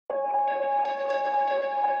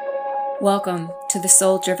Welcome to the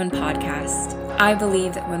Soul Driven Podcast. I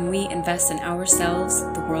believe that when we invest in ourselves,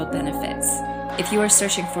 the world benefits. If you are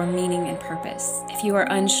searching for meaning and purpose, if you are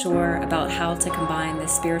unsure about how to combine the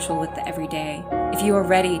spiritual with the everyday, if you are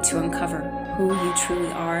ready to uncover who you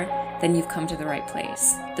truly are, then you've come to the right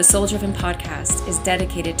place. The Soul Driven Podcast is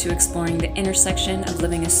dedicated to exploring the intersection of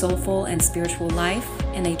living a soulful and spiritual life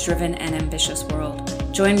in a driven and ambitious world.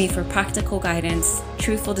 Join me for practical guidance,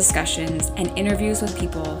 truthful discussions, and interviews with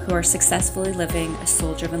people who are successfully living a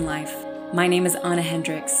soul-driven life. My name is Anna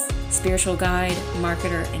Hendricks, spiritual guide,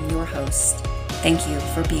 marketer, and your host. Thank you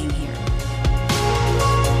for being here.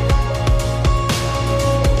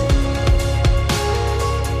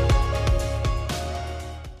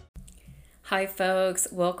 Hi folks,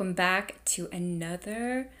 welcome back to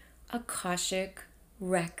another Akashic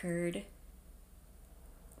Record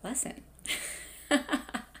lesson.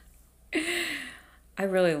 I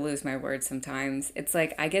really lose my words sometimes. It's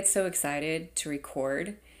like I get so excited to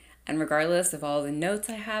record, and regardless of all the notes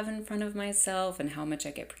I have in front of myself and how much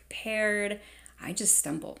I get prepared, I just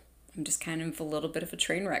stumble. I'm just kind of a little bit of a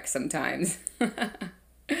train wreck sometimes. I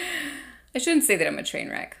shouldn't say that I'm a train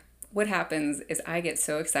wreck. What happens is I get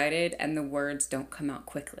so excited and the words don't come out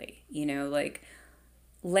quickly. You know, like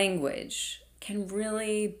language can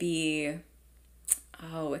really be, it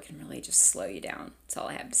can really just slow you down. That's all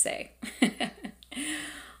I have to say.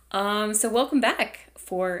 So welcome back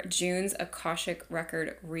for June's Akashic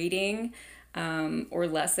Record reading, or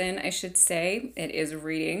lesson, I should say. It is a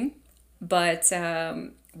reading, but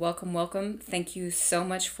welcome. Thank you so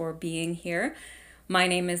much for being here. My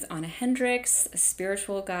name is Anna Hendricks, a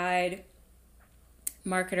spiritual guide,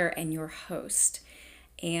 marketer, and your host.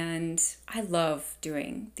 And I love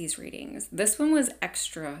doing these readings. This one was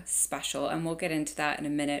extra special, and we'll get into that in a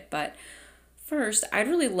minute. But first, I'd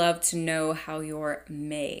really love to know how your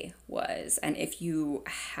May was, and if you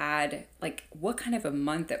had, what kind of a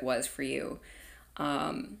month it was for you.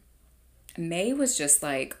 May was just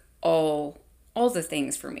like all the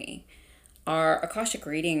things for me. Our Akashic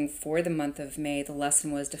reading for the month of May, the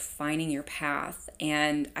lesson was defining your path.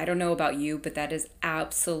 And I don't know about you, but that is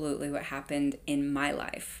absolutely what happened in my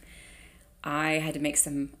life. I had to make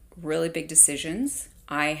some really big decisions.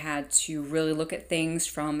 I had to really look at things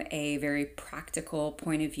from a very practical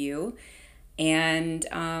point of view and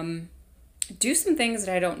do some things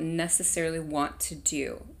that I don't necessarily want to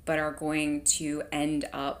do, but are going to end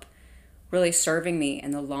up really serving me in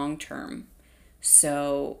the long term.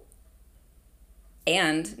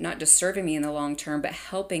 And not just serving me in the long term, but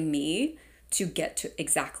helping me to get to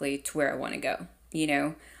exactly to where I want to go. You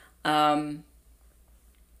know,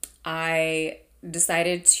 I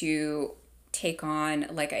decided to take on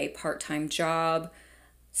like a part-time job,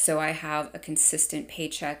 so I have a consistent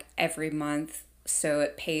paycheck every month. So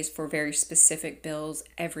it pays for very specific bills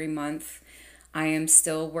every month. I am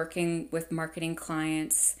still working with marketing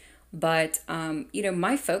clients, but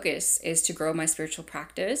my focus is to grow my spiritual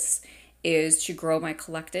practice, is to grow my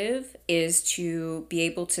collective, is to be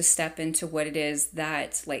able to step into what it is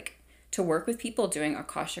that, to work with people doing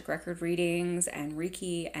Akashic Record readings and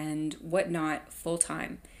Reiki and whatnot full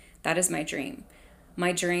time. That is my dream.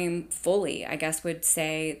 My dream fully, I guess, would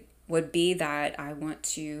be that I want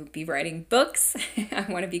to be writing books. I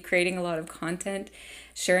want to be creating a lot of content,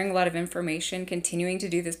 sharing a lot of information, continuing to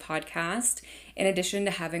do this podcast, in addition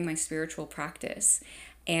to having my spiritual practice.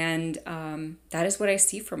 And that is what I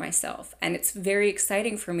see for myself. And it's very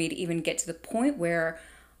exciting for me to even get to the point where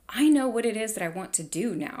I know what it is that I want to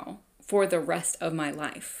do now for the rest of my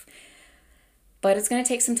life. But it's going to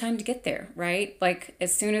take some time to get there, right? Like,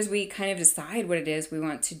 as soon as we kind of decide what it is we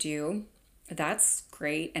want to do, that's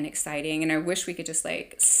great and exciting. And I wish we could just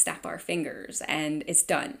snap our fingers and it's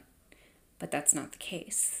done. But that's not the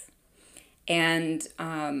case. And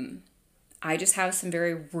I just have some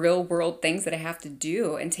very real world things that I have to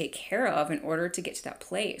do and take care of in order to get to that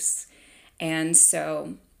place. And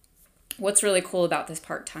so what's really cool about this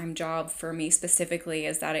part-time job for me specifically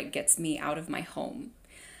is that it gets me out of my home.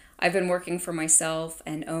 I've been working for myself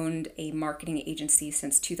and owned a marketing agency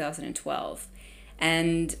since 2012.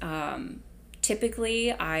 And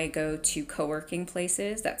typically I go to co-working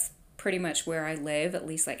places. That's pretty much where I live, at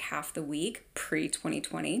least half the week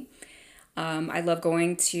pre-2020. I love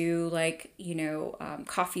going to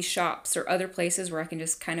coffee shops or other places where I can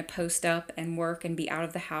just kind of post up and work and be out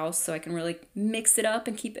of the house, so I can really mix it up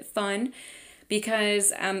and keep it fun.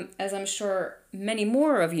 Because as I'm sure many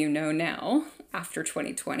more of you know now, after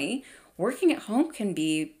 2020, working at home can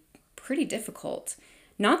be pretty difficult.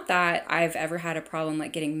 Not that I've ever had a problem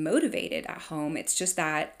getting motivated at home. It's just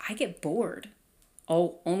that I get bored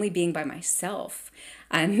only being by myself.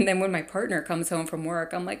 And then when my partner comes home from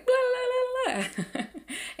work, I'm like, blah, blah, blah.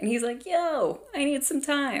 And he's like, yo, I need some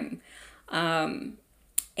time.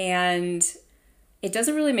 And it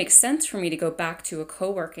doesn't really make sense for me to go back to a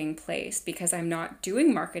co-working place because I'm not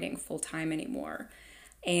doing marketing full time anymore.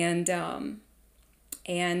 And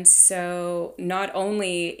so not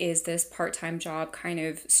only is this part-time job kind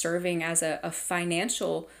of serving as a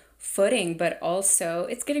financial footing, but also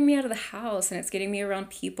it's getting me out of the house and it's getting me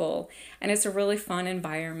around people. And it's a really fun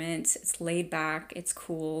environment. It's laid back, it's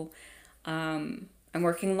cool. I'm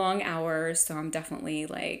working long hours, so I'm definitely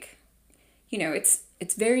like,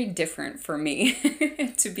 it's very different for me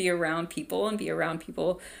to be around people and be around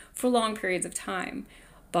people for long periods of time.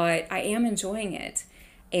 But I am enjoying it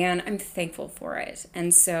and I'm thankful for it.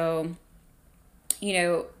 And so, you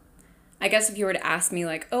know, I guess if you were to ask me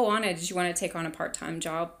like, "Oh, Anna, did you want to take on a part-time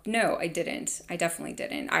job?" No, I didn't. I definitely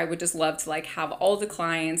didn't. I would just love to like have all the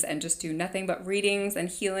clients and just do nothing but readings and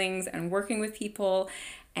healings and working with people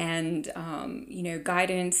and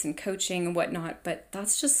guidance and coaching and whatnot. But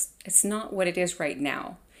it's not what it is right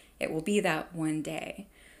now. It will be that one day.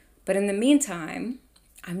 But in the meantime,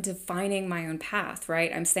 I'm defining my own path,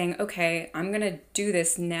 right? I'm saying, okay, I'm going to do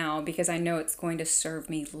this now because I know it's going to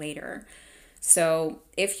serve me later. So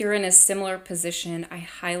if you're in a similar position, I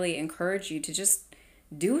highly encourage you to just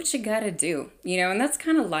do what you gotta do, and that's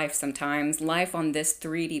kind of life sometimes, life on this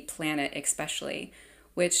 3D planet, especially,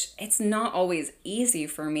 which it's not always easy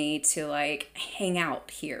for me to like hang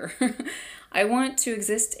out here. I want to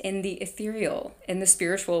exist in the ethereal, in the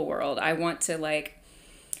spiritual world. I want to like,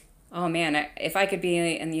 oh man, if I could be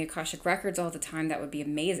in the Akashic Records all the time, that would be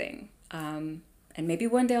amazing. And maybe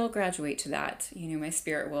one day I'll graduate to that. My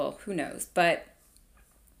spirit will, who knows. But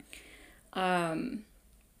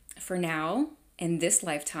for now, in this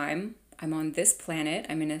lifetime, I'm on this planet,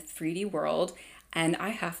 I'm in a 3D world, and I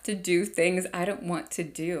have to do things I don't want to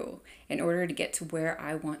do in order to get to where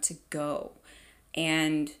I want to go.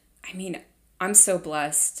 And I mean, I'm so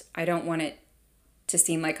blessed. I don't want it to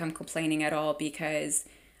seem like I'm complaining at all because,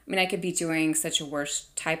 I could be doing such a worse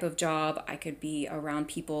type of job. I could be around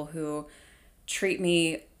people who treat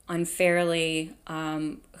me unfairly,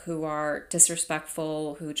 who are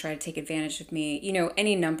disrespectful, who try to take advantage of me,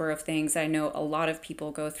 any number of things I know a lot of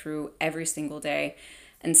people go through every single day.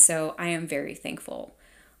 And so I am very thankful.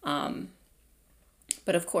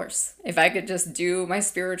 But of course, if I could just do my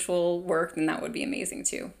spiritual work, then that would be amazing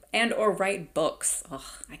too. And or write books.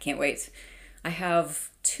 Oh, I can't wait. I have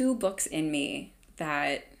 2 books in me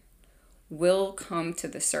that will come to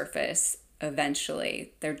the surface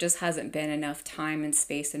eventually. There just hasn't been enough time and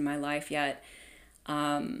space in my life yet.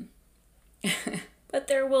 But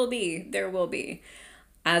there will be.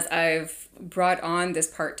 As I've brought on this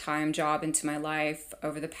part-time job into my life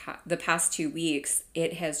over the past 2 weeks,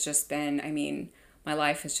 it has just been, my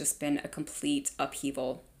life has just been a complete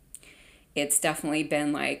upheaval. It's definitely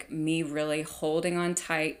been like me really holding on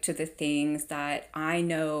tight to the things that I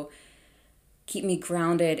know keep me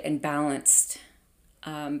grounded and balanced.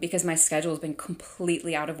 Because my schedule has been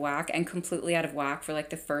completely out of whack for like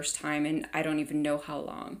the first time in I don't even know how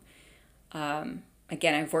long.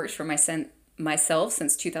 Again, I've worked for myself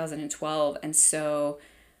since 2012, and so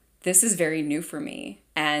this is very new for me.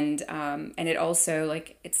 And it also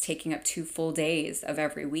like it's taking up 2 full days of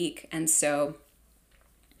every week, and so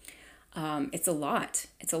it's a lot.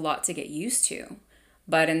 It's a lot to get used to.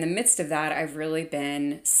 But in the midst of that, I've really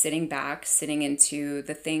been sitting into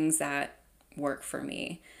the things that work for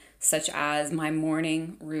me, such as my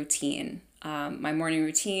morning routine.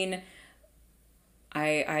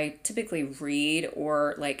 I typically read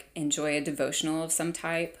or like enjoy a devotional of some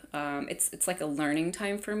type. It's like a learning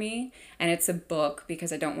time for me, and it's a book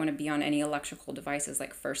because I don't want to be on any electrical devices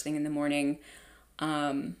like first thing in the morning.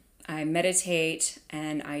 I meditate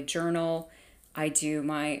and I journal. I do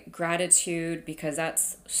my gratitude because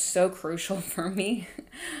that's so crucial for me.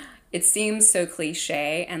 It seems so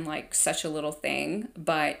cliche and like such a little thing,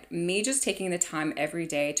 but me just taking the time every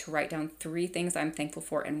day to write down 3 things I'm thankful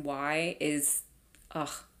for and why is,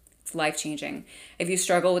 it's life-changing. If you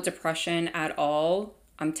struggle with depression at all,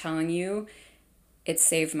 I'm telling you, it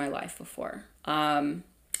saved my life before. And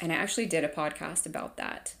I actually did a podcast about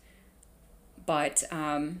that. But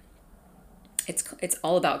it's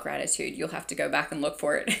all about gratitude. You'll have to go back and look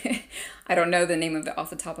for it. I don't know the name of it off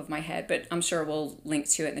the top of my head, but I'm sure we'll link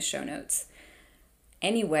to it in the show notes.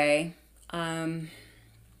 Anyway, and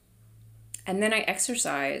then I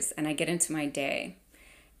exercise and I get into my day.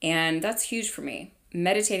 And that's huge for me.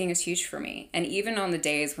 Meditating is huge for me. And even on the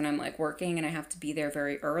days when I'm like working and I have to be there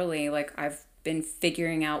very early, like I've been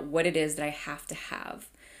figuring out what it is that I have to have.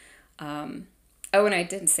 Oh, and I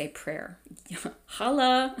didn't say prayer.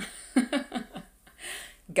 Holla!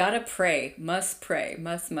 Gotta pray. Must pray.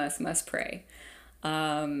 Must pray.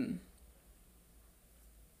 Um,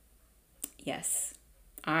 yes.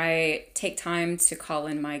 I take time to call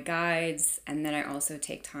in my guides, and then I also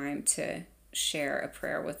take time to share a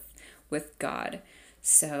prayer with God.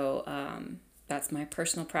 So that's my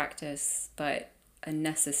personal practice, but a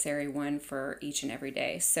necessary one for each and every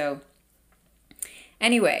day. So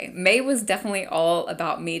anyway, May was definitely all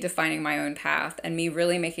about me defining my own path and me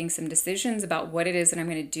really making some decisions about what it is that I'm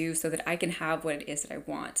going to do so that I can have what it is that I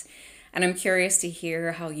want. And I'm curious to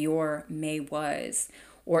hear how your May was,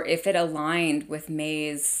 or if it aligned with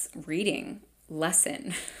May's reading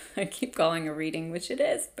lesson. I keep calling a reading, which it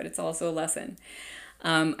is, but it's also a lesson.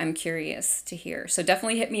 I'm curious to hear. So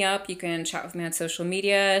definitely hit me up. You can chat with me on social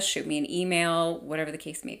media, shoot me an email, whatever the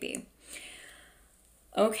case may be.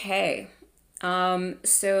 Okay.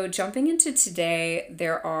 So jumping into today,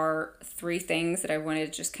 there are 3 things that I wanted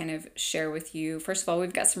to just kind of share with you. First of all,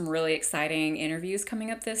 we've got some really exciting interviews coming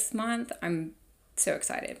up this month. I'm so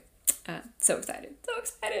excited. So excited. So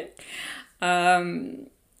excited.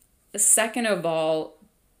 Second of all,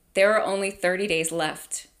 there are only 30 days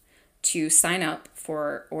left to sign up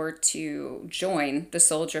for or to join the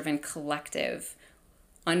Soul Driven Collective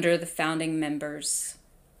under the founding members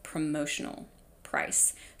promotional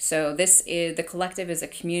price. So the collective is a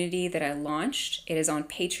community that I launched. It is on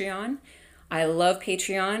Patreon. I love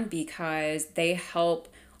Patreon because they help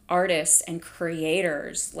artists and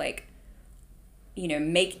creators make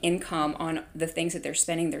income on the things that they're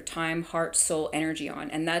spending their time, heart, soul, energy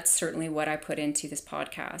on. And that's certainly what I put into this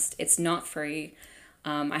podcast. It's not free.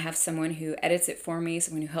 I have someone who edits it for me,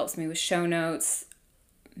 someone who helps me with show notes,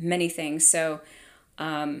 many things. So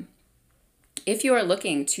if you are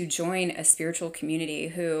looking to join a spiritual community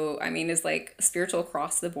who, is like spiritual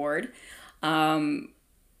across the board,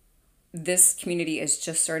 this community is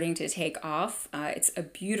just starting to take off. It's a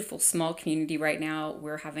beautiful small community right now.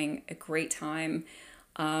 We're having a great time.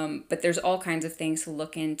 But there's all kinds of things to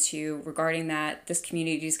look into regarding that. This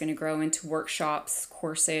community is going to grow into workshops,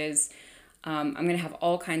 courses. I'm going to have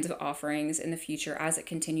all kinds of offerings in the future as it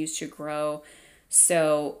continues to grow.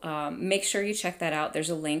 So make sure you check that out. There's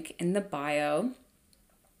a link in the bio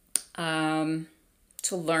to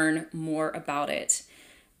learn more about it.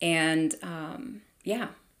 And yeah.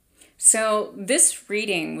 So this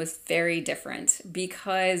reading was very different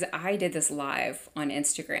because I did this live on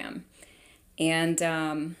Instagram.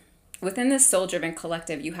 And within this Soul Driven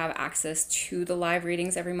Collective, you have access to the live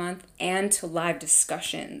readings every month and to live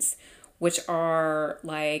discussions, which are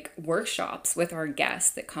like workshops with our guests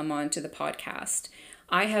that come on to the podcast.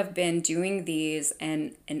 I have been doing these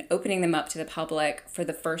and opening them up to the public for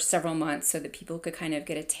the first several months so that people could kind of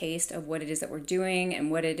get a taste of what it is that we're doing and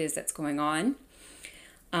what it is that's going on.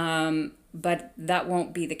 But that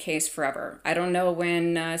won't be the case forever. I don't know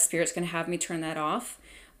when Spirit's going to have me turn that off,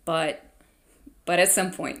 but at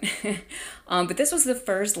some point. But this was the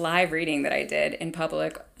first live reading that I did in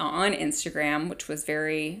public on Instagram, which was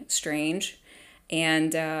very strange.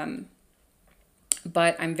 And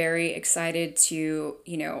but I'm very excited to,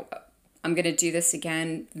 I'm going to do this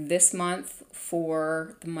again this month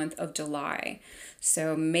for the month of July.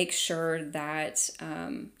 So make sure that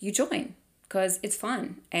you join because it's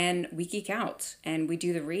fun and we geek out and we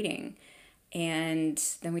do the reading and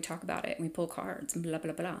then we talk about it and we pull cards and blah,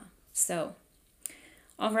 blah, blah. So,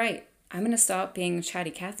 all right, I'm going to stop being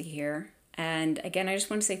chatty Cathy here. And again, I just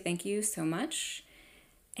want to say thank you so much.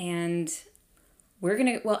 And we're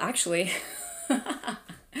going to, well, actually,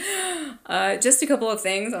 just a couple of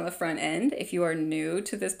things on the front end. If you are new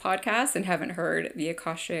to this podcast and haven't heard the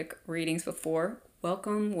Akashic readings before,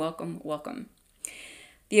 welcome, welcome, welcome.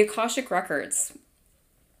 The Akashic Records,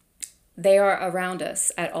 they are around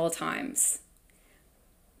us at all times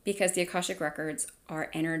because the Akashic Records are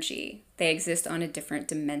energy. They exist on a different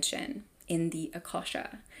dimension in the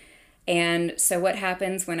Akasha. And so what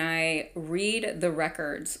happens when I read the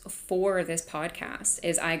records for this podcast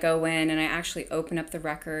is I go in and I actually open up the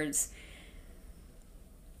records,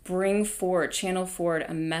 channel forward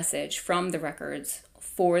a message from the records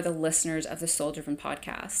for the listeners of the Soul Driven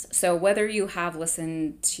podcast. So whether you have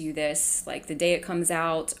listened to this like the day it comes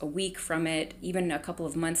out, a week from it, even a couple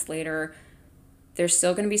of months later, there's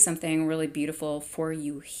still going to be something really beautiful for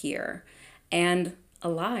you here and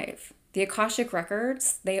alive. The Akashic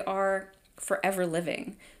Records, they are forever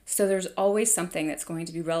living. So there's always something that's going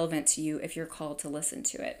to be relevant to you if you're called to listen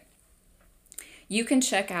to it. You can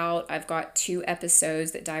check out, I've got 2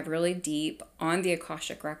 episodes that dive really deep on the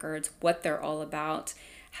Akashic Records, what they're all about,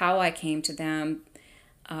 how I came to them.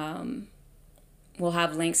 We'll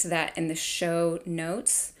have links to that in the show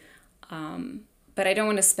notes. But I don't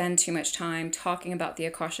want to spend too much time talking about the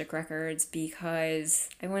Akashic Records because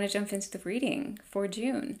I want to jump into the reading for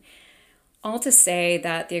June. All to say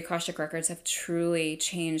that the Akashic Records have truly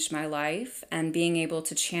changed my life, and being able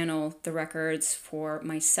to channel the records for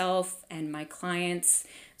myself and my clients,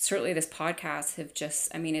 certainly this podcast, have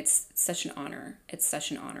just, I mean, it's such an honor. It's such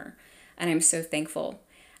an honor. And I'm so thankful.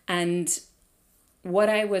 And what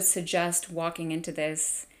I would suggest walking into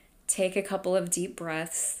this, take a couple of deep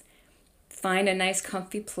breaths, find a nice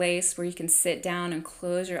comfy place where you can sit down and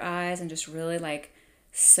close your eyes and just really like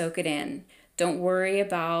soak it in. Don't worry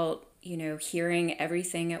about hearing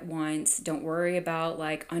everything at once. Don't worry about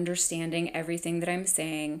like understanding everything that I'm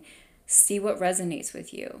saying. See what resonates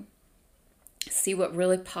with you. See what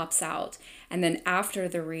really pops out. And then after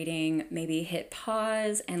the reading, maybe hit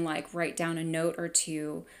pause and like write down a note or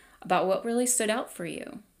two about what really stood out for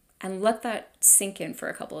you. And let that sink in for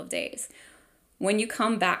a couple of days. When you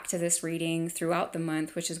come back to this reading throughout the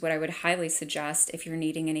month, which is what I would highly suggest if you're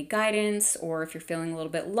needing any guidance or if you're feeling a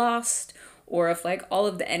little bit lost, or if like all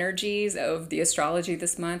of the energies of the astrology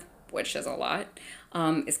this month, which is a lot,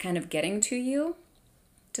 is kind of getting to you,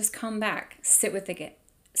 just come back, sit with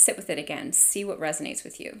it again, see what resonates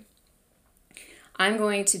with you. I'm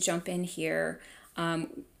going to jump in here.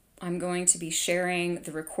 I'm going to be sharing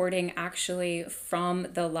the recording actually from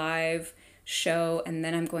the live show, and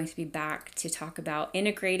then I'm going to be back to talk about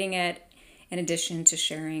integrating it in addition to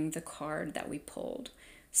sharing the card that we pulled.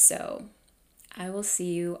 So I will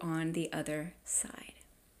see you on the other side.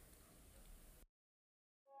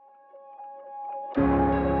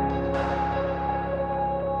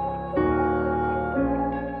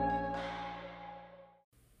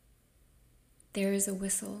 There is a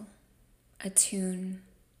whistle, a tune,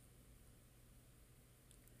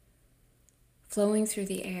 flowing through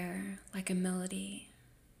the air like a melody.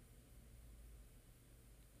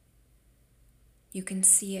 You can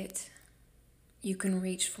see it. You can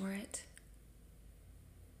reach for it.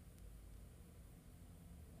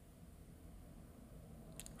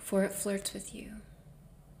 For it flirts with you.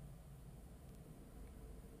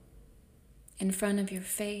 In front of your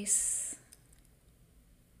face,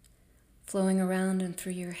 flowing around and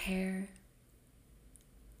through your hair.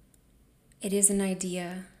 It is an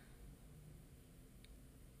idea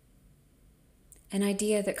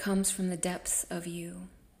that comes from the depths of you.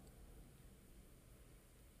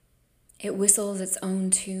 It whistles its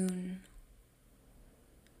own tune.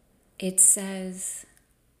 It says,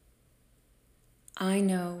 I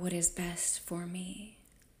know what is best for me.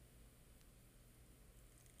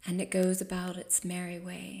 And it goes about its merry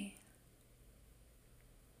way.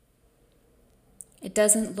 It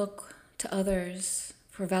doesn't look to others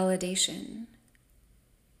for validation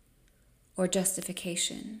or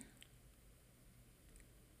justification.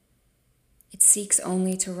 It seeks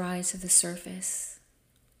only to rise to the surface,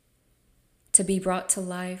 to be brought to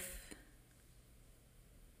life,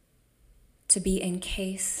 to be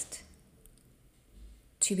encased,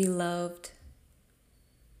 to be loved,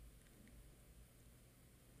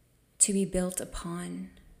 to be built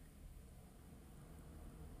upon.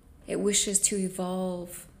 It wishes to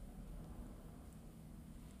evolve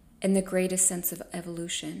in the greatest sense of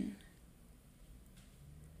evolution.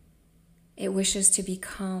 It wishes to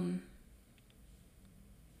become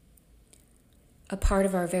a part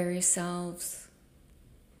of our very selves,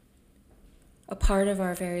 a part of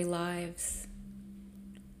our very lives.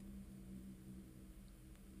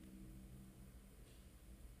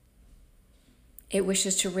 It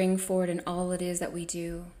wishes to ring forward in all it is that we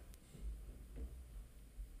do.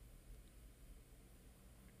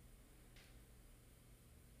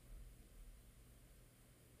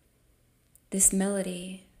 This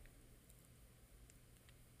melody,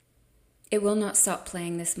 it will not stop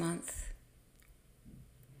playing this month.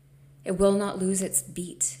 It will not lose its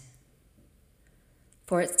beat,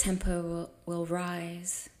 for its tempo will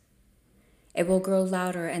rise. It will grow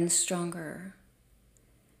louder and stronger.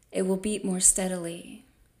 It will beat more steadily.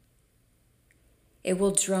 It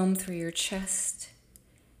will drum through your chest.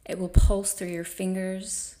 It will pulse through your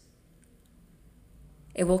fingers.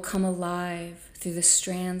 It will come alive through the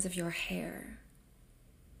strands of your hair.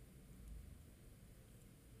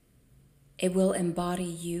 It will embody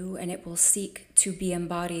you, and it will seek to be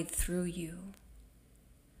embodied through you.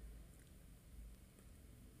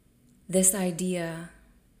 This idea,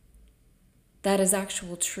 that is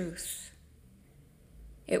actual truth.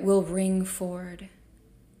 It will ring forward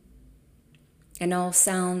in all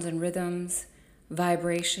sounds and rhythms,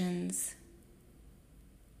 vibrations,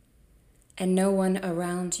 and no one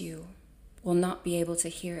around you will not be able to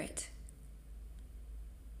hear it.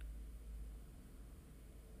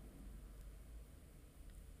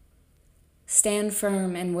 Stand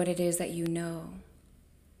firm in what it is that you know.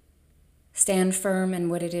 Stand firm in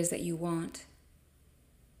what it is that you want.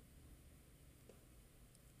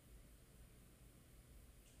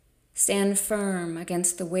 Stand firm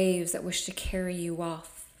against the waves that wish to carry you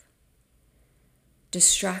off,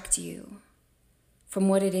 distract you from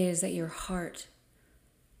what it is that your heart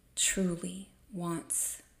truly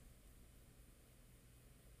wants.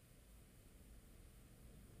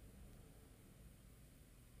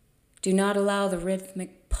 Do not allow the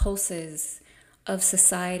rhythmic pulses of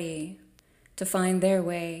society to find their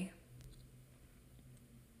way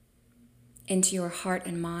into your heart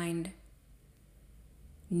and mind.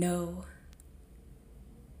 No.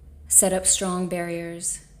 Set up strong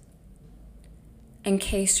barriers.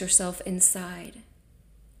 Encase yourself inside.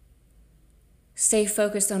 Stay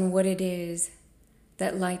focused on what it is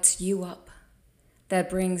that lights you up, that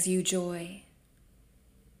brings you joy,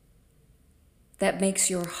 that makes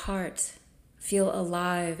your heart feel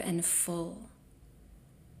alive and full.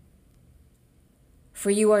 For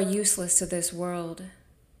you are useless to this world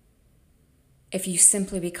if you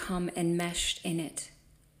simply become enmeshed in it.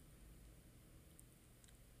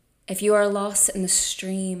 If you are lost in the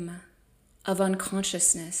stream of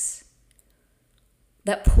unconsciousness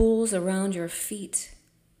that pools around your feet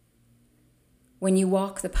when you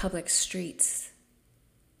walk the public streets,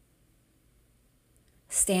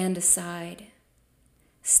 stand aside,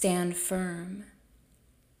 stand firm.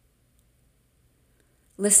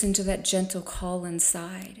 Listen to that gentle call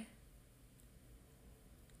inside.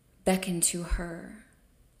 Beckon to her.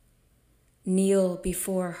 Kneel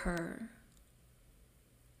before her.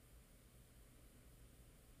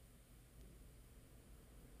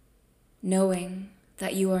 Knowing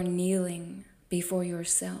that you are kneeling before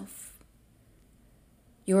yourself,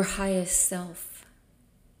 your highest self,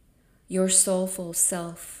 your soulful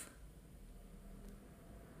self,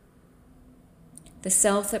 the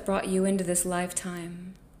self that brought you into this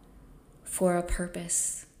lifetime for a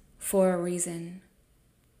purpose, for a reason.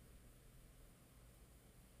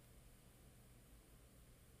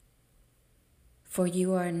 For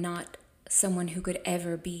you are not someone who could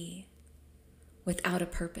ever be without a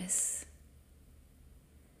purpose.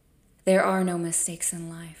 There are no mistakes in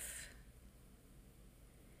life.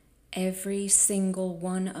 Every single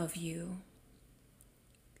one of you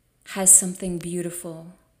has something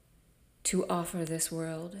beautiful to offer this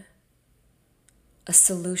world. A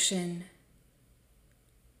solution,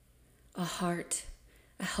 a heart,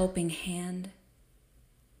 a helping hand,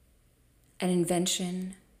 an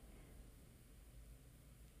invention.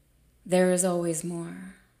 There is always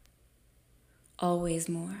more, always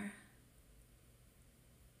more.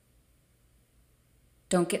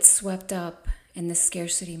 Don't get swept up in the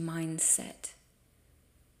scarcity mindset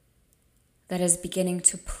that is beginning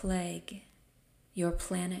to plague your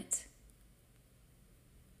planet.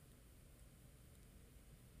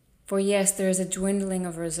 For yes, there is a dwindling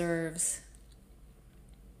of reserves.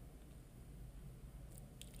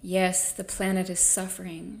 Yes, the planet is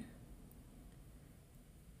suffering.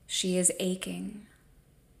 She is aching.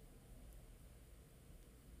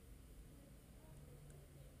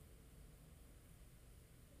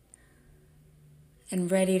 And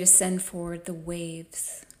ready to send forward the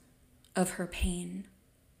waves of her pain.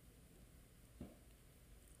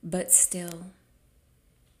 But still,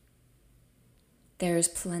 there is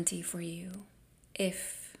plenty for you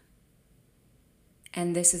if,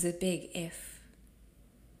 and this is a big if,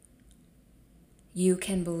 you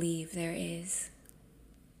can believe there is.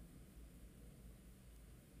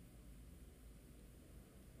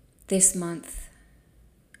 This month,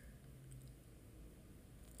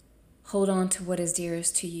 hold on to what is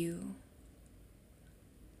dearest to you.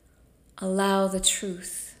 Allow the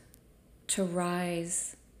truth to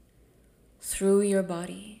rise through your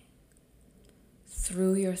body,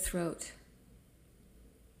 through your throat,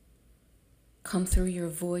 come through your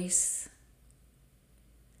voice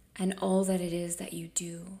and all that it is that you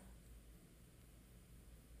do.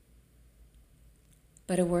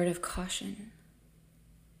 But a word of caution.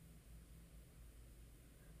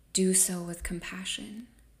 Do so with compassion.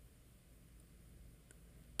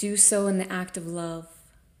 Do so in the act of love,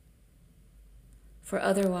 for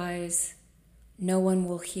otherwise no one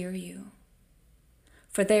will hear you,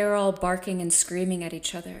 for they are all barking and screaming at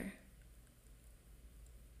each other,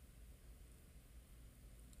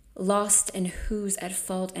 lost in who's at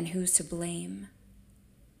fault and who's to blame.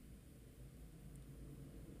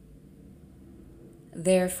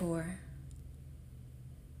 Therefore,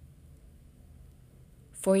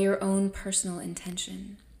 for your own personal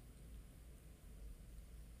intention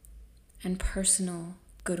and personal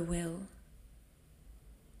goodwill,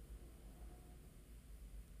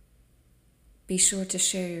 Be sure to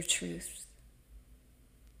share your truth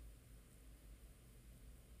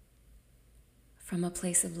from a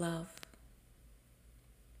place of love.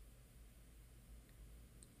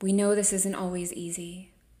 We know this isn't always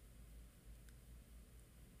easy.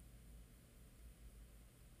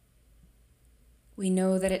 We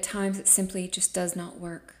know that at times it simply just does not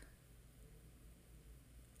work.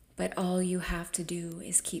 But all you have to do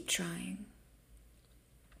is keep trying.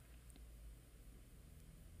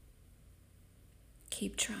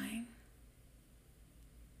 Keep trying.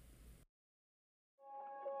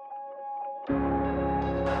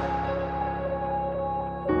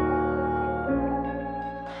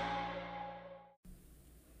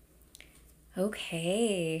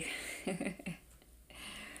 Okay.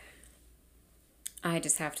 I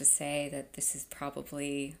just have to say that this is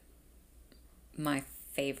probably my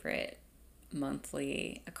favorite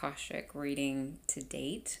monthly Akashic reading to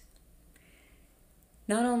date.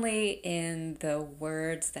 Not only in the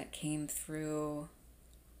words that came through,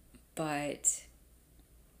 but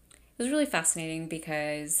it was really fascinating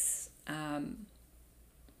because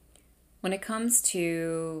when it comes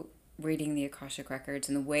to reading the Akashic Records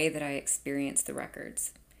and the way that I experience the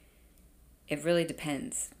records, it really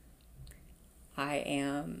depends. I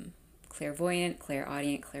am clairvoyant,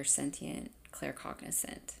 clairaudient, clairsentient,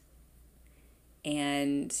 claircognizant.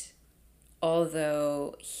 And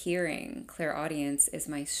although hearing, clairaudience, is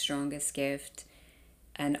my strongest gift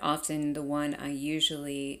and often the one I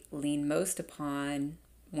usually lean most upon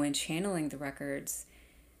when channeling the records,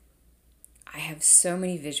 I have so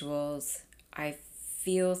many visuals. I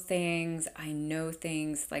feel things, I know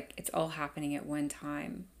things, like it's all happening at one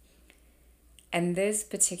time. And this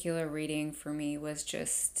particular reading for me was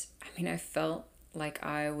just, I felt like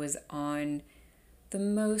I was on the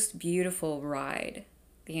most beautiful ride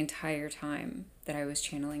the entire time that I was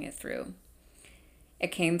channeling it through.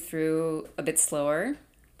 It came through a bit slower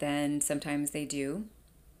than sometimes they do,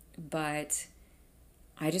 but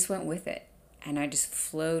I just went with it and I just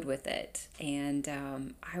flowed with it. And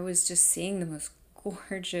I was just seeing the most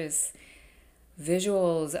gorgeous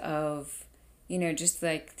visuals of, just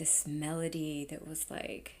like this melody that was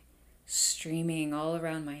like streaming all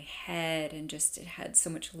around my head, and just it had so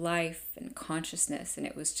much life and consciousness, and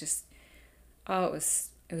it was just, it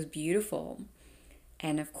was beautiful.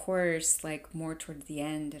 And of course, like more towards the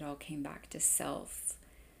end, it all came back to self.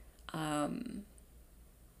 But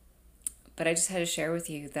I just had to share with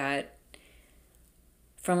you that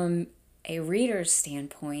from a reader's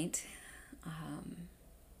standpoint,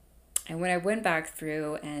 and when I went back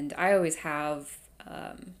through, and I always have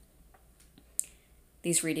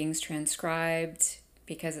these readings transcribed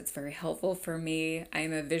because it's very helpful for me.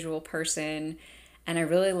 I'm a visual person, and I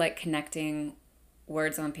really like connecting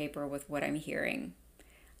words on paper with what I'm hearing,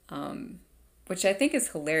 which I think is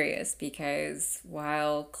hilarious because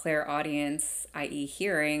while clairaudience, i.e.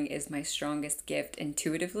 hearing, is my strongest gift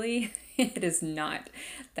intuitively, it is not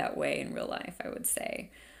that way in real life, I would say.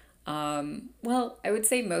 Well, I would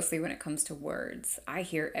say mostly when it comes to words. I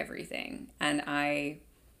hear everything, and I'm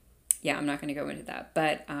not going to go into that,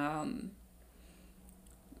 but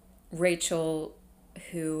Rachel,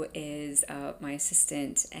 who is my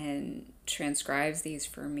assistant and transcribes these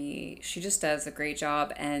for me, she just does a great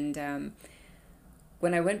job. And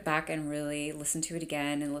when I went back and really listened to it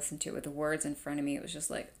again and listened to it with the words in front of me, it was just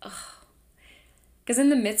like, oh, because in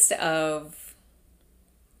the midst of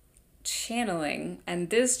channeling, and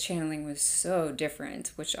this channeling was so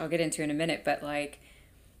different, which I'll get into in a minute, but like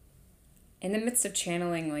in the midst of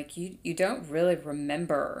channeling, like you don't really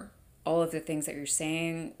remember all of the things that you're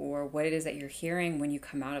saying or what it is that you're hearing when you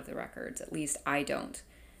come out of the records. At least I don't.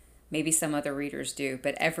 Maybe some other readers do,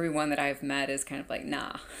 but everyone that I've met is kind of like,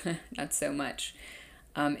 nah, not so much.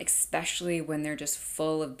 Especially when they're just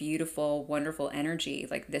full of beautiful, wonderful energy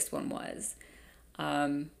like this one was.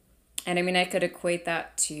 And I could equate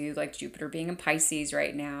that to like Jupiter being in Pisces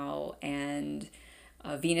right now, and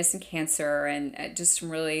Venus in Cancer, and just some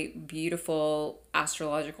really beautiful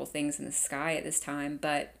astrological things in the sky at this time.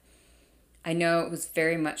 But I know it was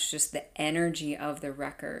very much just the energy of the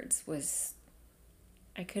records was,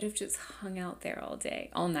 I could have just hung out there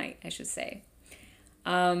all night, I should say.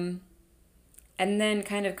 And then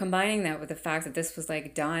kind of combining that with the fact that this was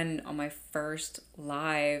like done on my first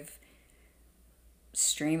live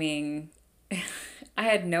streaming, I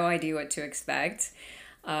had no idea what to expect.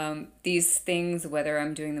 These things, whether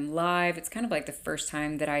I'm doing them live, it's kind of like the first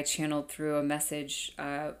time that I channeled through a message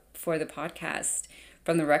for the podcast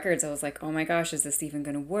from the records. I was like, oh my gosh, is this even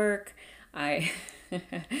going to work? I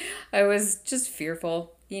I was just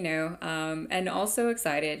fearful, and also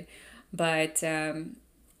excited. But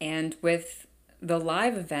and with the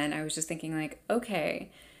live event, I was just thinking like, okay,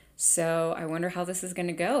 so I wonder how this is going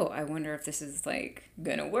to go. I wonder if this is like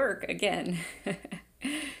going to work again.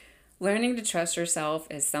 Learning to trust yourself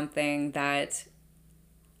is something that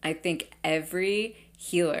I think every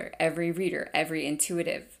healer, every reader, every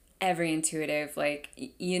intuitive, like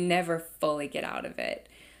you never fully get out of it.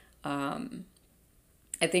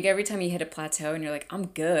 I think every time you hit a plateau and you're like, I'm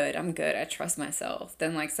good, I trust myself.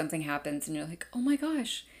 Then like something happens and you're like, oh my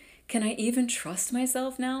gosh, can I even trust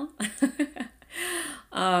myself now?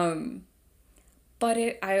 But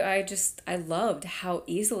I loved how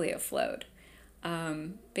easily it flowed.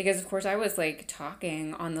 Because of course I was like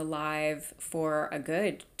talking on the live for a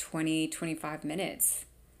good 25 minutes.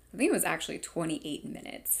 I think it was actually 28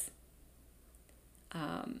 minutes.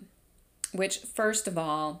 Which, first of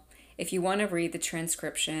all, if you want to read the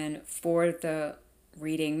transcription for the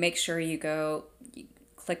reading, make sure you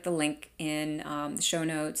click the link in the show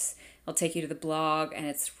notes. It'll take you to the blog and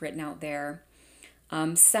it's written out there.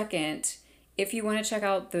 Second, if you want to check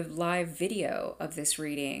out the live video of this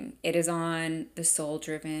reading, it is on the Soul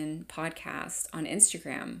Driven podcast on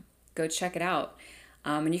Instagram. Go check it out.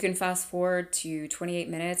 And you can fast forward to 28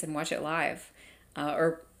 minutes and watch it live.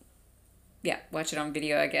 Watch it on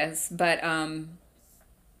video, I guess. But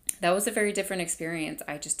that was a very different experience.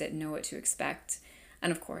 I just didn't know what to expect.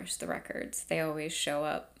 And of course, the records, they always show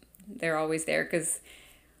up. They're always there because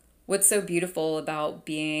what's so beautiful about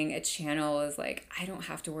being a channel is like, I don't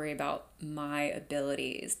have to worry about my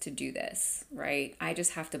abilities to do this, right? I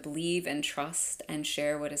just have to believe and trust and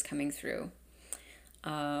share what is coming through.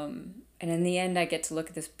 And in the end, I get to look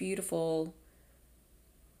at this beautiful,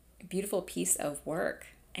 beautiful piece of work.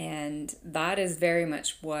 And that is very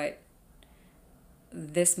much what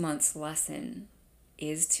this month's lesson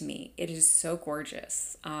is to me. It is so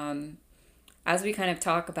gorgeous. As we kind of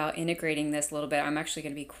talk about integrating this a little bit, I'm actually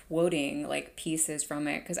going to be quoting like pieces from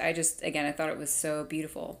it because I thought it was so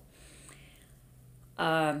beautiful.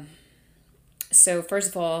 So first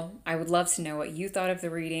of all, I would love to know what you thought of the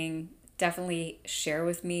reading. Definitely share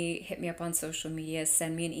with me, hit me up on social media,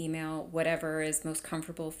 send me an email, whatever is most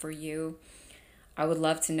comfortable for you. I would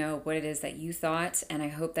love to know what it is that you thought, and I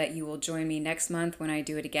hope that you will join me next month when I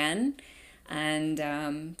do it again. And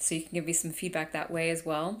so you can give me some feedback that way as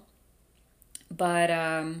well. But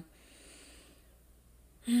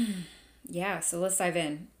so let's dive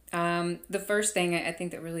in. The first thing I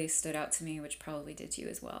think that really stood out to me, which probably did to you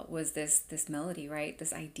as well, was this melody, right?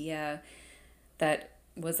 This idea that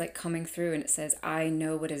was like coming through, and it says, I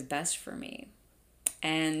know what is best for me.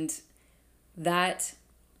 And that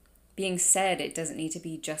being said, it doesn't need to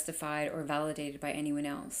be justified or validated by anyone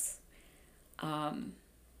else.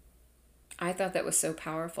 I thought that was so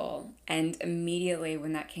powerful. And immediately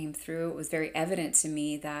when that came through, it was very evident to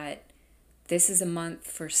me that this is a month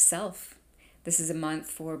for self. This is a month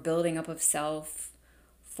for building up of self,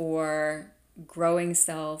 for growing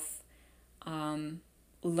self,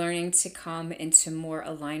 learning to come into more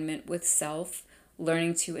alignment with self,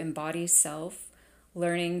 learning to embody self,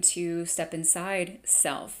 learning to step inside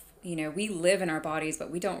self. You know, we live in our bodies,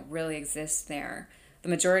 but we don't really exist there. The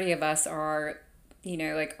majority of us are,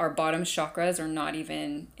 like our bottom chakras are not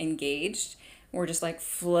even engaged. We're just like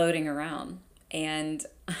floating around. And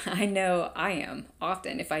I know I am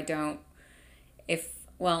often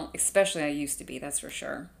especially I used to be, that's for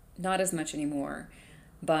sure. Not as much anymore.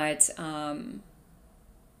 But,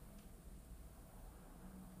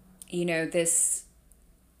 this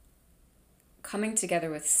coming together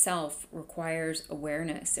with self requires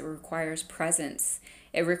awareness. It requires presence.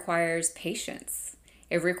 It requires patience.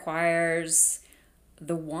 It requires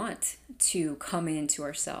the want to come into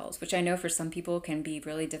ourselves, which I know for some people can be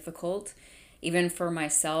really difficult. Even for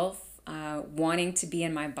myself, wanting to be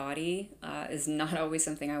in my body is not always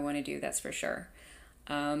something I want to do, that's for sure.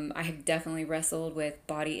 I have definitely wrestled with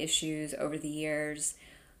body issues over the years.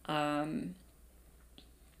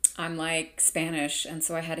 I'm like Spanish, and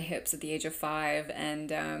so I had hips at the age of 5,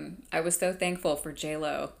 and I was so thankful for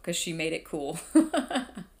J-Lo because she made it cool.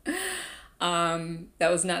 That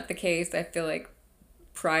was not the case, I feel like,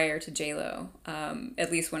 prior to J-Lo,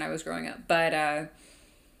 at least when I was growing up. But I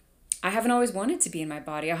haven't always wanted to be in my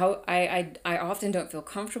body. I often don't feel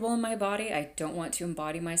comfortable in my body. I don't want to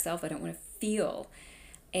embody myself. I don't want to feel.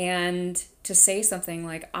 And to say something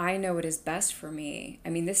like, I know what is best for me. I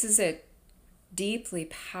mean, this is a deeply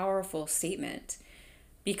powerful statement,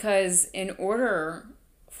 because in order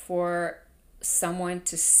for someone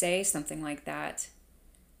to say something like that,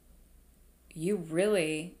 you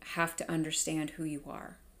really have to understand who you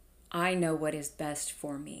are. I know what is best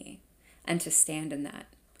for me, and to stand in that.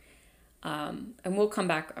 And we'll come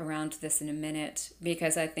back around to this in a minute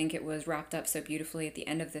because I think it was wrapped up so beautifully at the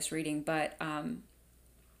end of this reading. But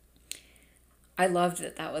I loved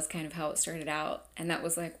that that was kind of how it started out. And that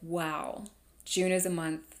was like, wow, June is a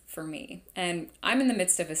month for me. And I'm in the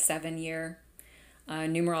midst of a 7-year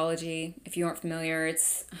numerology. If you aren't familiar,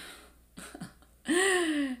 it's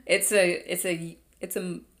a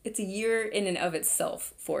year in and of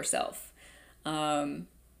itself for self. To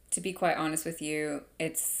be quite honest with you,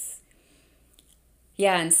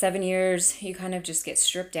 in 7 years, you kind of just get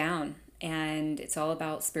stripped down, and it's all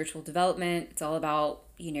about spiritual development. It's all about,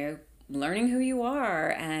 learning who you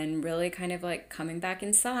are and really kind of like coming back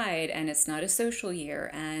inside. And it's not a social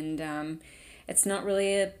year, and it's not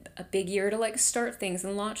really a big year to like start things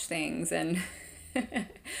and launch things. And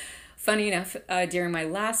funny enough, during my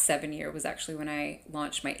last 7 year was actually when I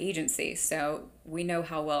launched my agency. So we know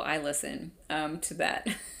how well I listen to that.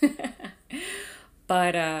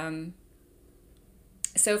 But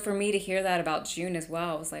so for me to hear that about June as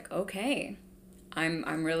well, I was like, okay,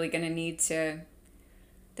 I'm really gonna need to.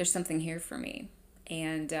 There's something here for me,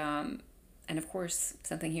 and of course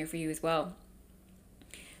something here for you as well.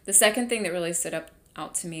 The second thing that really stood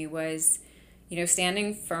out to me was,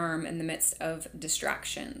 standing firm in the midst of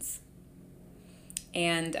distractions.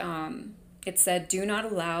 And it said, do not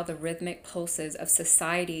allow the rhythmic pulses of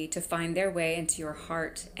society to find their way into your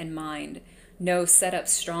heart and mind. No, set up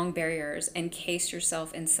strong barriers, encase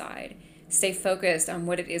yourself inside. Stay focused on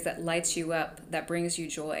what it is that lights you up, that brings you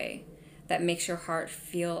joy, that makes your heart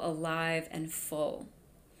feel alive and full.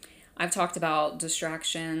 I've talked about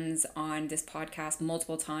distractions on this podcast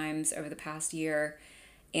multiple times over the past year,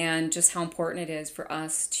 and just how important it is for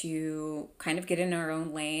us to kind of get in our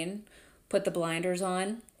own lane, put the blinders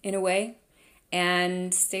on in a way,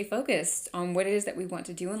 and stay focused on what it is that we want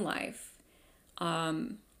to do in life.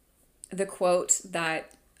 The quote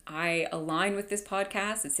that I align with this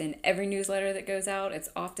podcast, it's in every newsletter that goes out, it's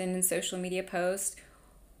often in social media posts.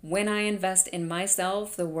 When I invest in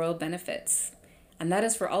myself, the world benefits. And that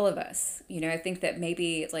is for all of us. I think that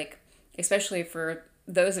maybe like, especially for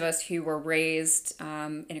those of us who were raised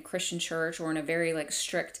in a Christian church or in a very like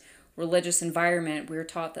strict religious environment, we were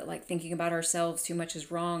taught that like thinking about ourselves too much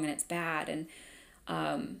is wrong and it's bad. And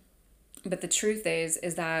but the truth is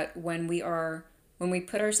that when we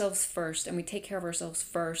put ourselves first and we take care of ourselves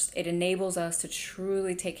first, it enables us to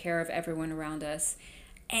truly take care of everyone around us.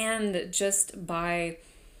 And just by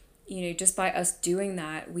us doing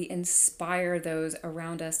that, we inspire those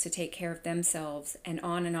around us to take care of themselves, and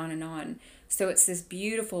on and on and on. So it's this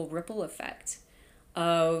beautiful ripple effect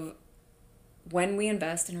of when we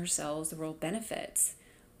invest in ourselves, the world benefits.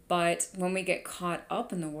 But when we get caught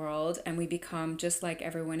up in the world and we become just like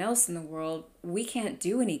everyone else in the world, we can't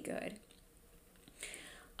do any good.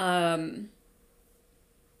 I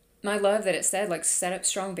love that it said like set up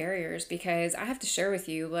strong barriers, because I have to share with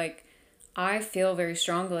you, like, I feel very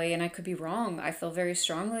strongly, and I could be wrong, I feel very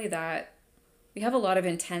strongly that we have a lot of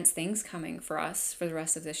intense things coming for us for the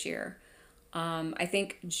rest of this year. I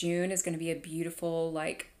think June is going to be a beautiful,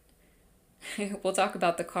 like, we'll talk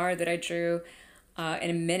about the card that I drew in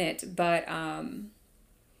a minute, but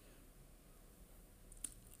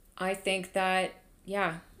I think that,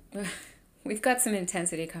 yeah, we've got some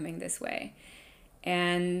intensity coming this way.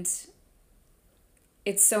 And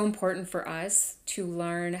it's so important for us to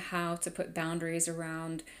learn how to put boundaries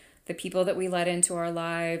around the people that we let into our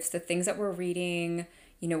lives, the things that we're reading,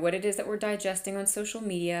 what it is that we're digesting on social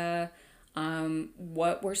media,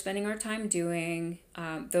 what we're spending our time doing,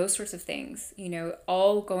 those sorts of things,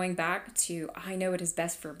 all going back to, I know what is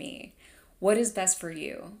best for me. What is best for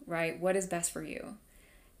you, right? What is best for you?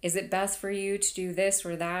 Is it best for you to do this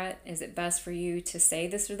or that? Is it best for you to say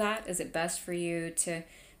this or that? Is it best for you to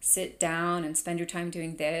sit down and spend your time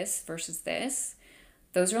doing this versus this?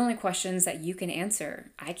 Those are only questions that you can answer.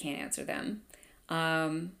 I can't answer them.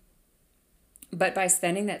 But by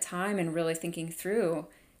spending that time and really thinking through,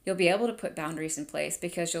 you'll be able to put boundaries in place,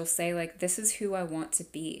 because you'll say, like, this is who I want to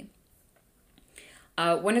be.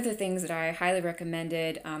 One of the things that I highly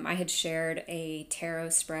recommended, I had shared a tarot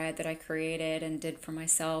spread that I created and did for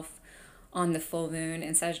myself on the full moon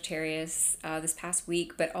in Sagittarius this past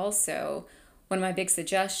week, but also one of my big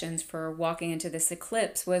suggestions for walking into this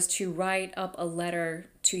eclipse was to write up a letter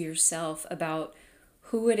to yourself about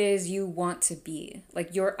who it is you want to be,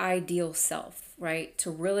 like your ideal self, right? To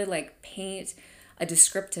really like paint a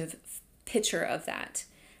descriptive picture of that.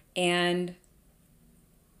 And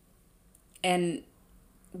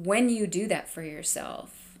when you do that for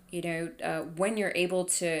yourself, when you're able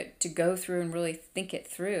to go through and really think it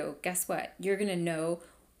through, guess what? You're going to know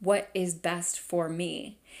what is best for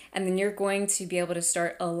me. And then you're going to be able to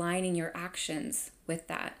start aligning your actions with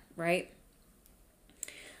that, right?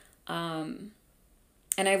 And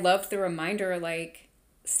I love the reminder, like,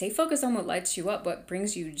 stay focused on what lights you up, what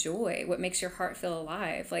brings you joy, what makes your heart feel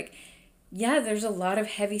alive. Like, yeah, there's a lot of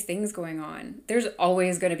heavy things going on. There's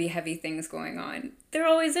always going to be heavy things going on. There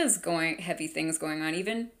always is heavy things going on,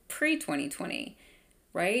 even pre-2020,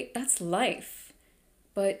 right? That's life.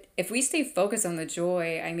 But if we stay focused on the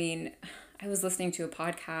joy, I mean, I was listening to a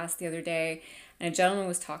podcast the other day and a gentleman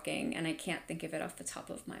was talking, and I can't think of it off the top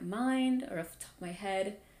of my mind or off the top of my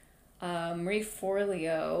head. Marie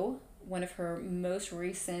Forleo, one of her most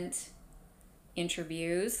recent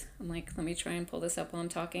interviews. I'm like, let me try and pull this up while I'm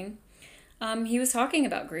talking. He was talking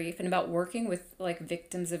about grief and about working with like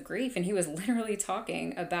victims of grief, and he was literally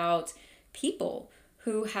talking about people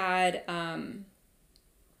who had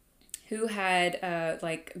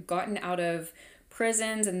like gotten out of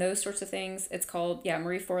prisons and those sorts of things. It's called,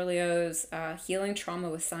 Marie Forleo's Healing Trauma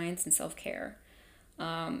with Science and Self-Care.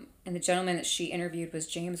 And the gentleman that she interviewed was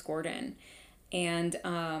James Gordon. And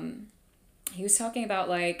he was talking about,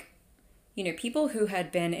 like, people who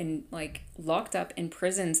had been in, like, locked up in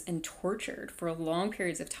prisons and tortured for long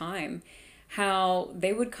periods of time, how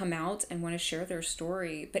they would come out and want to share their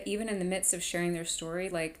story. But even in the midst of sharing their story,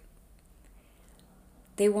 like,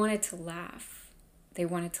 they wanted to laugh. They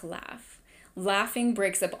wanted to laugh. Laughing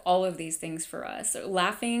breaks up all of these things for us.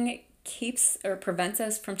 Laughing keeps or prevents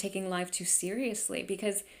us from taking life too seriously,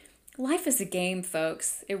 because life is a game,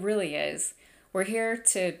 folks. It really is. We're here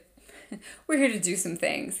to do some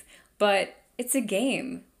things, but it's a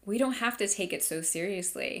game. We don't have to take it so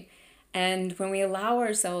seriously. And when we allow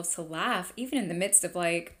ourselves to laugh, even in the midst of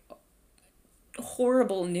like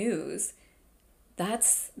horrible news,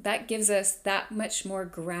 that gives us that much more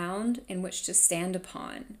ground in which to stand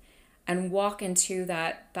upon and walk into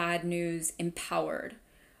that bad news empowered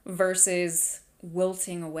versus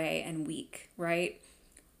wilting away and weak, right?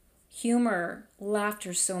 Humor,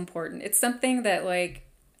 laughter is so important. It's something that, like,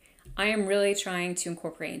 I am really trying to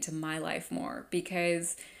incorporate into my life more,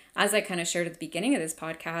 because as I kind of shared at the beginning of this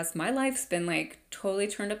podcast, my life's been like totally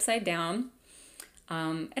turned upside down.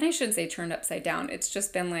 And I shouldn't say turned upside down. It's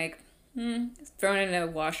just been like thrown in a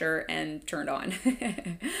washer and turned on.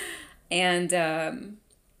 And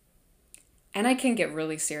I can get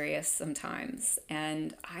really serious sometimes.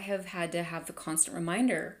 And I have had to have the constant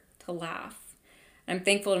reminder to laugh. And I'm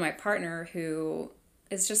thankful to my partner, who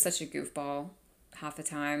is just such a goofball half the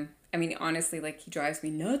time. I mean, honestly, like, he drives me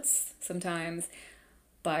nuts sometimes.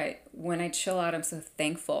 But when I chill out, I'm so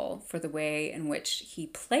thankful for the way in which he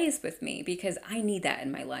plays with me, because I need that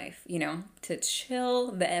in my life, to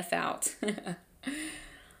chill the F out.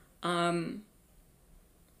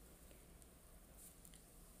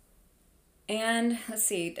 And let's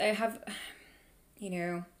see, I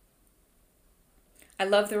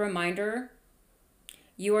love the reminder,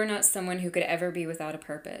 you are not someone who could ever be without a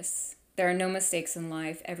purpose. There are no mistakes in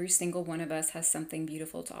life. Every single one of us has something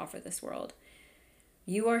beautiful to offer this world.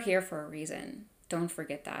 You are here for a reason. Don't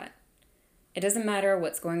forget that. It doesn't matter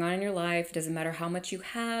what's going on in your life. It doesn't matter how much you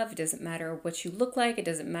have. It doesn't matter what you look like. It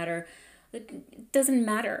doesn't matter. It doesn't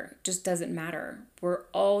matter. It just doesn't matter. We're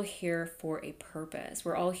all here for a purpose.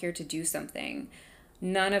 We're all here to do something.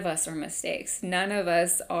 None of us are mistakes. None of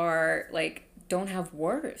us are, like, don't have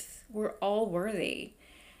worth. We're all worthy.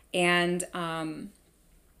 And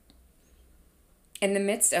in the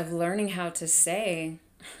midst of learning how to say,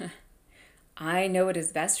 I know what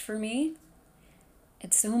is best for me,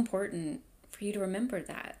 it's so important for you to remember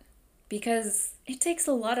that, because it takes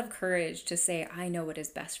a lot of courage to say, I know what is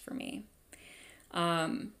best for me.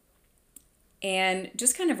 And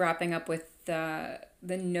just kind of wrapping up with the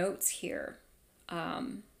notes here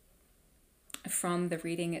from the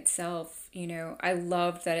reading itself, I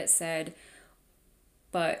loved that it said,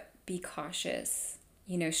 but be cautious,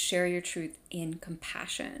 share your truth in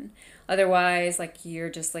compassion. Otherwise, like, you're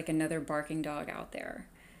just like another barking dog out there.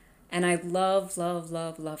 And I love, love,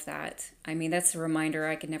 love, love that. I mean, that's a reminder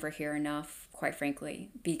I could never hear enough, quite frankly,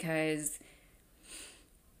 because,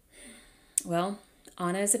 well,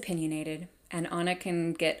 Anna is opinionated, and Anna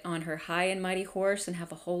can get on her high and mighty horse and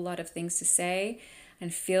have a whole lot of things to say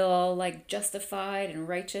and feel like justified and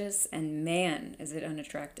righteous, and man, is it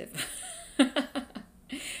unattractive. And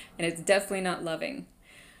it's definitely not loving.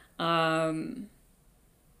 But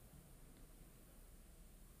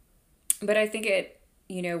I think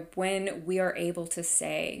when we are able to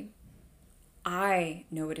say, I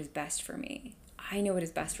know what is best for me, I know what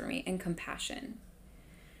is best for me, and compassion,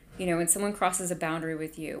 When someone crosses a boundary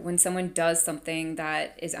with you, when someone does something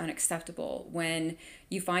that is unacceptable, when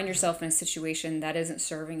you find yourself in a situation that isn't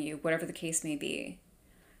serving you, whatever the case may be,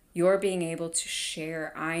 you're being able to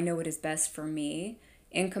share, I know what is best for me,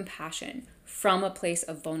 in compassion from a place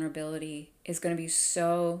of vulnerability is going to be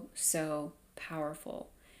so, so powerful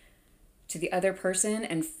to the other person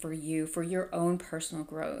and for you, for your own personal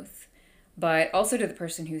growth. But also to the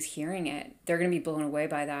person who's hearing it, they're going to be blown away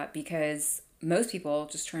by that, because most people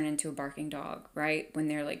just turn into a barking dog, right? When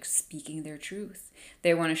they're like speaking their truth,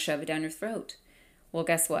 they want to shove it down your throat. Well,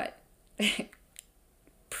 guess what?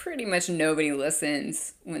 Pretty much nobody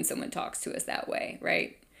listens when someone talks to us that way,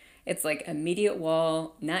 right? It's like immediate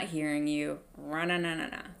wall, not hearing you,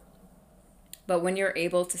 rah-na-na-na-na. But when you're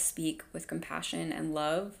able to speak with compassion and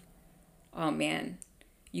love, oh man,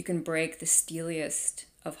 you can break the steeliest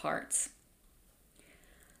of hearts.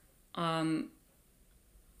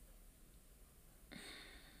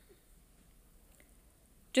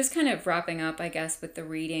 Just kind of wrapping up, I guess, with the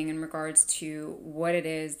reading in regards to what it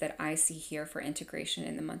is that I see here for integration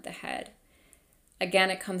in the month ahead. Again,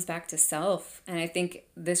 it comes back to self. And I think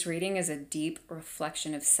this reading is a deep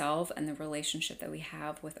reflection of self and the relationship that we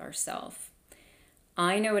have with ourself.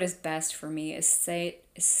 I know what is best for me is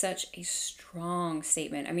such a strong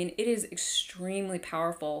statement. I mean, it is extremely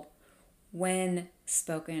powerful when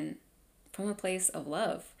spoken from a place of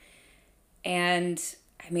love. And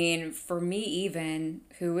I mean, for me even,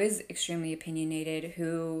 who is extremely opinionated,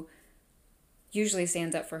 who usually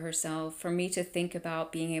stands up for herself, for me to think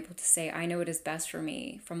about being able to say, I know what is best for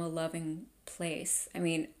me from a loving place. I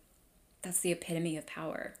mean, that's the epitome of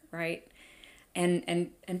power, right?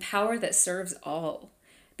 And power that serves all.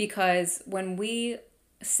 Because when we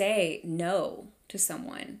say no to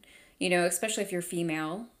someone, especially if you're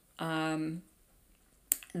female,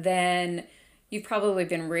 then you've probably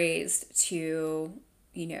been raised to,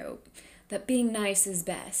 that being nice is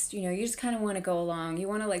best. You just kind of want to go along. You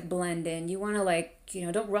want to like blend in. You want to like,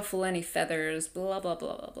 don't ruffle any feathers, blah, blah,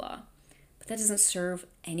 blah, blah, blah. But that doesn't serve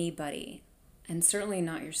anybody, and certainly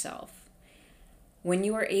not yourself. When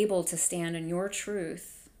you are able to stand in your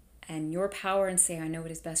truth and your power and say, I know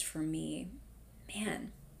what is best for me,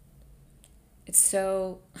 man, it's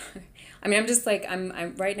so, I'm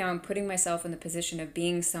right now, I'm putting myself in the position of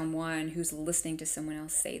being someone who's listening to someone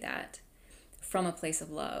else say that from a place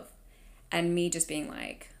of love, and me just being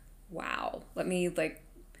like, wow, let me like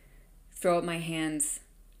throw up my hands.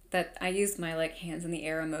 That I use my like hands in the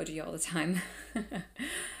air emoji all the time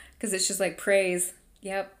because it's just like praise.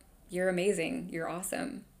 Yep, you're amazing, you're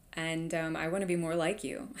awesome, and I want to be more like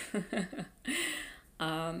you.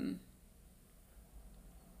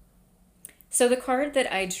 So the card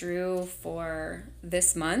that I drew for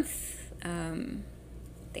this month,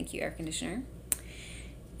 thank you, air conditioner,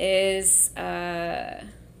 is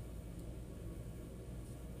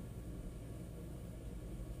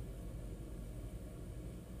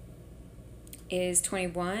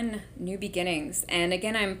 21, New Beginnings. And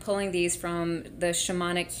again, I'm pulling these from the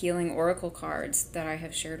Shamanic Healing Oracle cards that I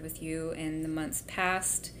have shared with you in the months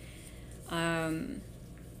past. They're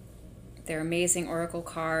amazing Oracle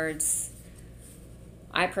cards.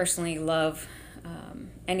 I personally love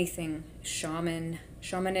anything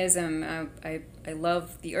shamanism. I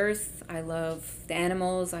love the earth. I love the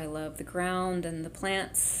animals. I love the ground and the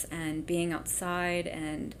plants and being outside.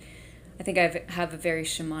 And I think I have a very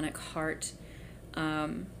shamanic heart.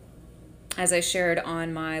 As I shared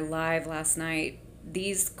on my live last night,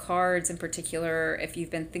 these cards in particular, if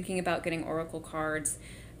you've been thinking about getting Oracle cards,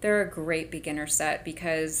 they're a great beginner set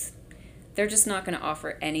because they're just not going to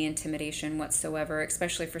offer any intimidation whatsoever,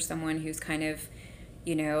 especially for someone who's kind of,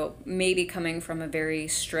 maybe coming from a very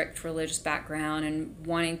strict religious background and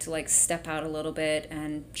wanting to like step out a little bit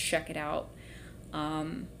and check it out.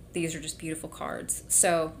 These are just beautiful cards.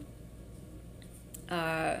 So,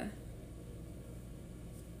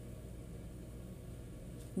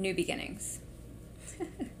 New Beginnings.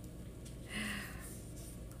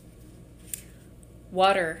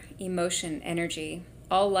 Water, emotion, energy,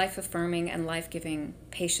 all life-affirming and life-giving,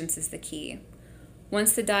 patience is the key.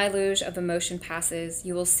 Once the deluge of emotion passes,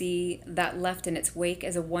 you will see that left in its wake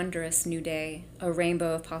is a wondrous new day, a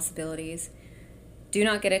rainbow of possibilities. Do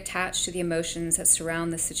not get attached to the emotions that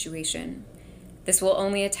surround the situation. This will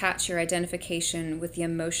only attach your identification with the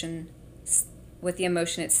emotion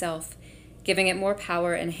itself, giving it more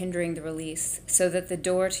power and hindering the release, so that the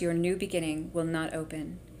door to your new beginning will not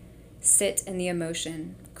open. Sit in the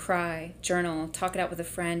emotion, cry, journal, talk it out with a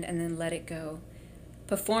friend, and then let it go.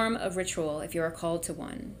 Perform a ritual if you are called to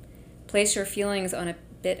one. Place your feelings on a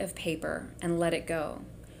bit of paper and let it go,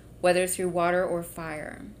 whether through water or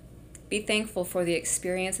fire. Be thankful for the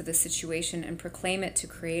experience of the situation and proclaim it to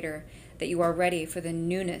Creator that you are ready for the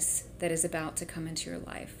newness that is about to come into your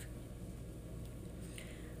life.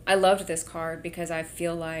 I loved this card because I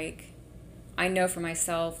feel like I know for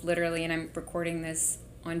myself, literally, and I'm recording this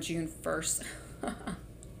on June 1st.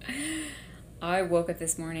 I woke up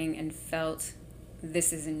this morning and felt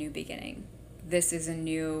this is a new beginning. This is a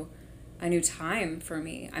new time for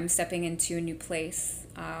me. I'm stepping into a new place.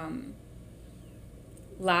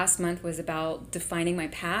 Last month was about defining my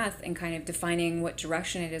path and kind of defining what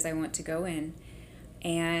direction it is I want to go in.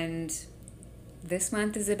 And this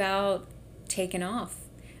month is about taking off,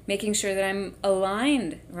 making sure that I'm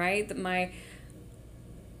aligned, right? That my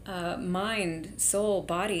mind, soul,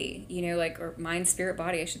 body, or mind, spirit,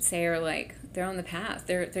 body, I should say, are like, they're on the path.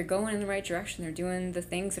 They're going in the right direction. They're doing the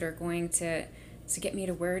things that are going to get me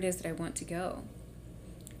to where it is that I want to go.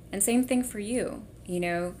 And same thing for you,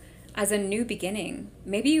 as a new beginning.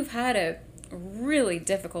 Maybe you've had a really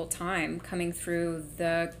difficult time coming through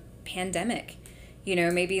the pandemic.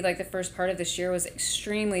 Maybe like the first part of this year was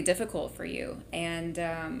extremely difficult for you, and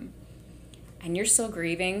you're still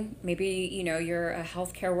grieving. Maybe, you're a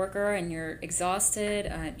healthcare worker and you're exhausted,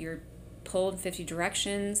 you're pulled 50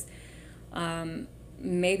 directions.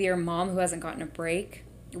 Maybe you're a mom who hasn't gotten a break.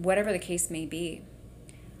 Whatever the case may be,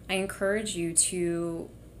 I encourage you to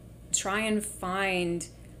try and find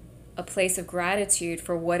a place of gratitude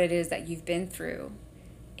for what it is that you've been through.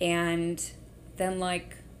 And then,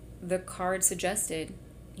 like the card suggested,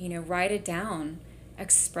 write it down,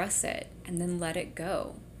 express it, and then let it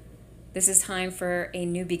go. This is time for a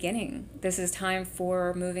new beginning. This is time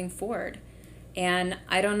for moving forward. And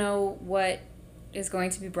I don't know what is going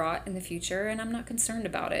to be brought in the future, and I'm not concerned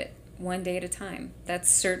about it. One day at a time. That's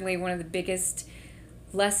certainly one of the biggest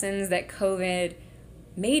lessons that COVID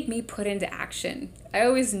made me put into action. I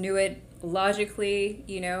always knew it logically,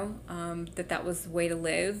 that was the way to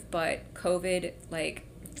live, but COVID, like,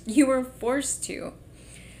 you were forced to.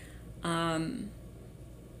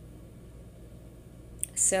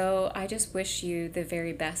 So I just wish you the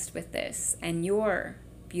very best with this and your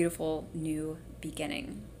beautiful new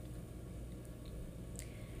beginning.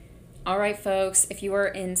 All right, folks, if you are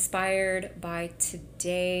inspired by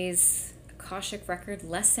today's Akashic Record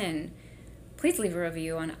lesson, please leave a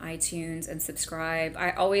review on iTunes and subscribe. I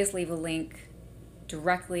always leave a link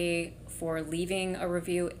directly for leaving a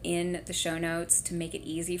review in the show notes to make it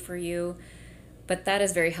easy for you. But that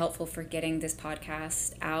is very helpful for getting this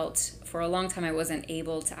podcast out. For a long time, I wasn't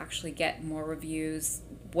able to actually get more reviews,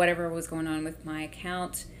 whatever was going on with my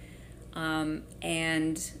account.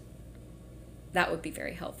 And that would be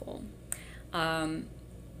very helpful.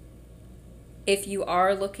 If you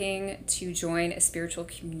are looking to join a spiritual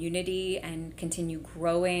community and continue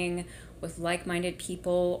growing with like-minded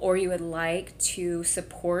people, or you would like to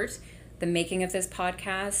support the making of this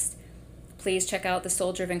podcast, please check out the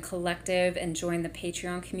Soul Driven Collective and join the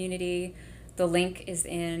Patreon community. The link is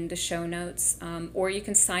in the show notes. Or you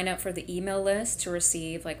can sign up for the email list to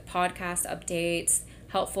receive like podcast updates,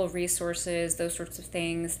 helpful resources, those sorts of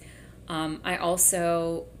things. I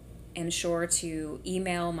also am sure to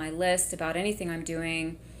email my list about anything I'm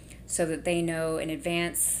doing so that they know in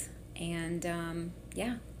advance. And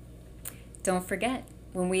don't forget,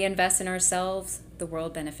 when we invest in ourselves, the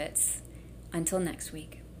world benefits. Until next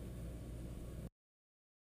week.